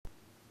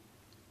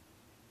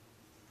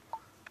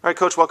All right,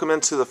 Coach, welcome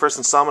into the first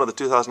installment of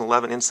the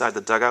 2011 Inside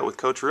the Dugout with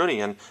Coach Rooney.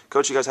 And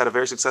Coach, you guys had a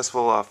very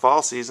successful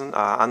fall season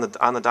on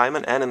the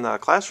diamond and in the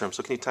classroom.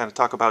 So can you kind of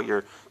talk about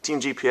your team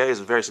GPA is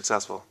very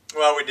successful?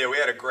 Well, we did. We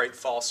had a great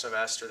fall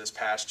semester this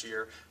past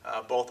year,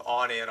 both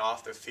on and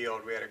off the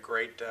field. We had a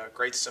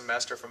great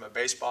semester from a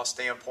baseball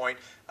standpoint,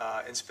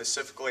 and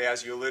specifically,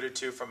 as you alluded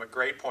to, from a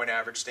grade point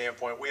average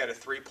standpoint, we had a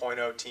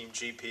 3.0 team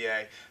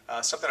GPA,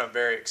 something I'm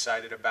very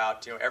excited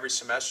about. You know, every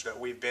semester that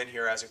we've been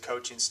here as a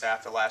coaching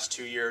staff the last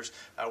 2 years,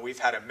 we've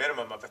had a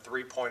minimum of a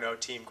 3.0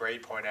 team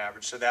grade point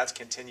average, so that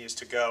continues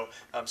to go.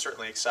 I'm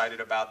certainly excited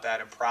about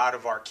that and proud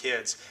of our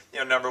kids. You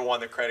know, number one,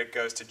 the credit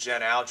goes to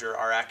Jen Alger,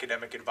 our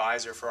academic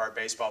advisor for our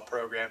baseball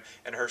program,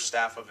 and her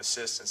staff of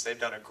assistants. They've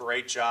done a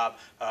great job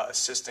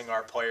assisting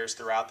our players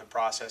throughout the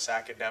process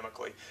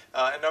academically.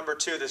 And number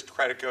two, this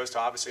credit goes to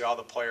obviously all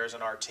the players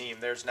on our team.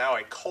 There's now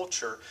a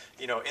culture,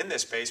 you know, in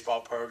this baseball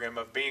program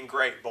of being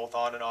great both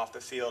on and off the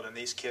field, and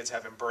these kids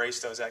have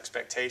embraced those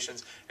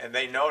expectations, and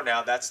they know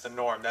now that's the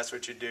norm. That's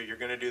what you do. You're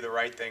going to do the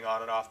right thing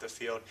on and off the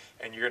field,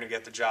 and you're going to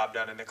get the job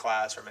done in the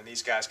classroom, and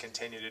these guys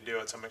continue to do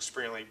it, so I'm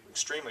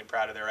extremely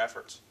proud of their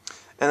efforts.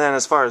 And then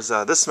as far as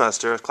this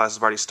semester, class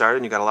has already started,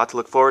 and you've got a lot to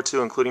look forward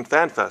to, including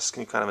FanFest.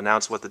 Can you kind of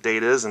announce what the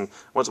date is and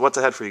what's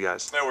ahead for you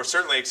guys? Well, we're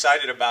certainly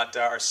excited about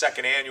our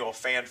second annual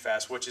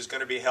FanFest, which is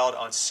going to be held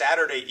on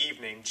Saturday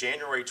evening,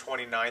 January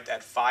 29th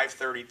at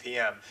 5:30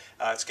 p.m.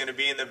 It's going to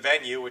be in the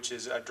venue, which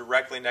is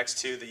directly next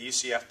to the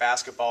UCF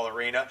Basketball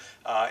Arena.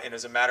 And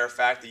as a matter of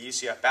fact, the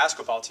UCF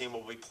Basketball team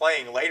will be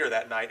playing later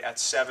that night at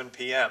 7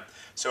 p.m.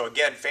 So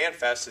again,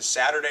 FanFest is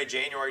Saturday,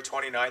 January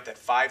 29th at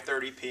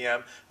 5:30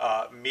 p.m.,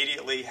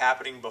 immediately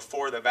happening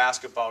before the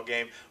basketball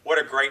game. What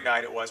a great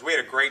night it was. We had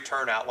a great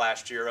turnout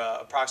last year.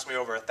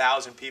 Approximately over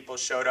 1,000 people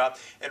showed up.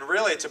 And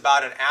really, it's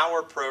about an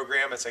hour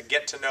program. It's a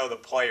get to know the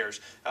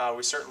players.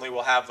 We certainly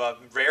will have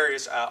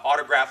various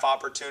autograph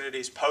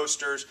opportunities,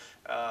 posters,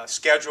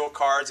 schedule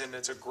cards, and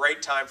it's a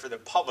great time for the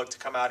public to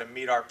come out and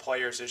meet our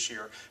players this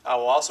year.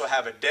 We'll also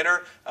have a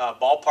dinner,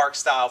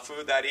 ballpark-style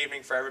food that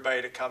evening for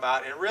everybody to come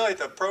out. And really,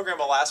 the program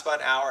will last about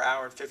an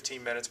hour and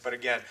 15 minutes. But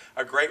again,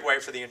 a great way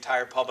for the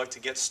entire public to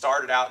get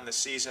started out in the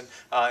season.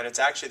 And it's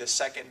actually the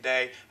second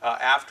day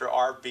after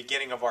our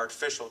beginning of our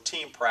official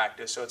team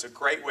practice. So it's a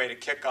great way to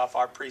kick off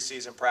our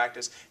preseason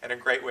practice and a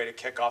great way to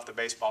kick off the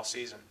baseball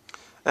season.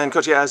 And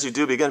Coach, as you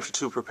do begin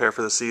to prepare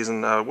for the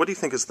season, what do you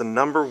think is the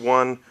number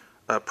one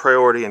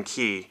priority and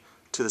key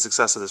to the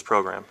success of this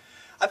program?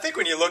 I think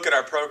when you look at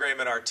our program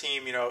and our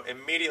team, you know,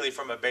 immediately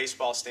from a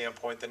baseball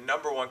standpoint, the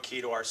number one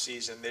key to our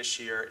season this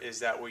year is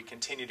that we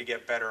continue to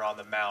get better on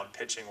the mound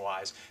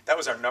pitching-wise. That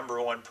was our number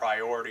one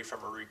priority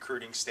from a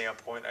recruiting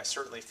standpoint. I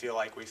certainly feel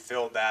like we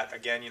filled that.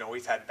 Again, you know,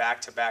 we've had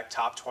back-to-back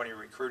top 20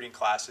 recruiting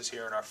classes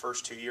here in our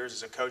first 2 years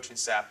as a coaching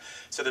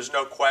staff. So there's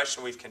no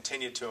question we've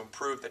continued to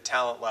improve the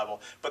talent level.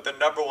 But the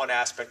number one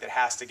aspect that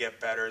has to get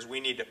better is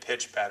we need to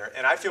pitch better.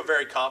 And I feel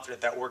very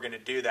confident that we're going to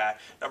do that,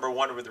 number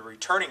one, with the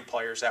returning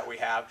players that we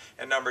have,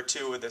 and number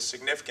two, with a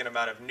significant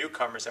amount of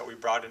newcomers that we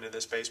brought into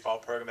this baseball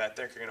program that I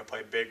think are going to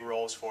play big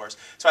roles for us.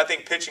 So I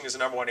think pitching is the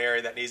number one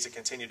area that needs to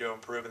continue to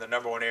improve, and the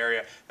number one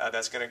area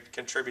that's going to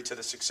contribute to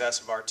the success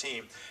of our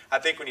team. I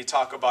think when you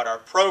talk about our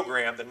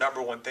program, the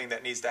number one thing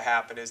that needs to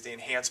happen is the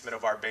enhancement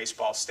of our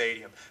baseball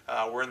stadium.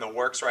 We're in the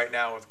works right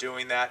now of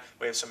doing that.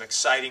 We have some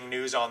exciting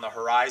news on the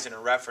horizon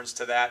in reference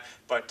to that,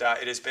 but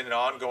it has been an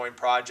ongoing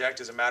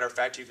project. As a matter of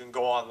fact, you can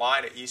go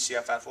online at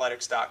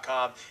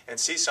ucfathletics.com and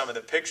see some of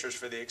the pictures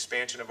for the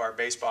expansion of our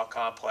baseball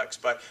complex.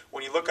 But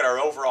when you look at our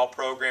overall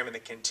program and the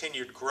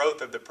continued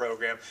growth of the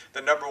program,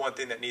 the number one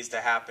thing that needs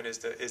to happen is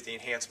the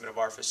enhancement of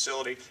our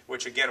facility,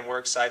 which again we're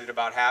excited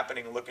about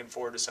happening and looking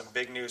forward to some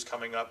big news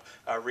coming up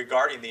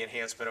regarding the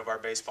enhancement of our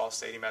baseball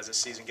stadium as the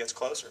season gets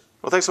closer.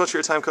 Well, thanks so much for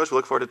your time, Coach. We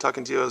look forward to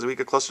talking to you as we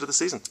get closer to the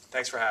season.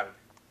 Thanks for having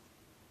me.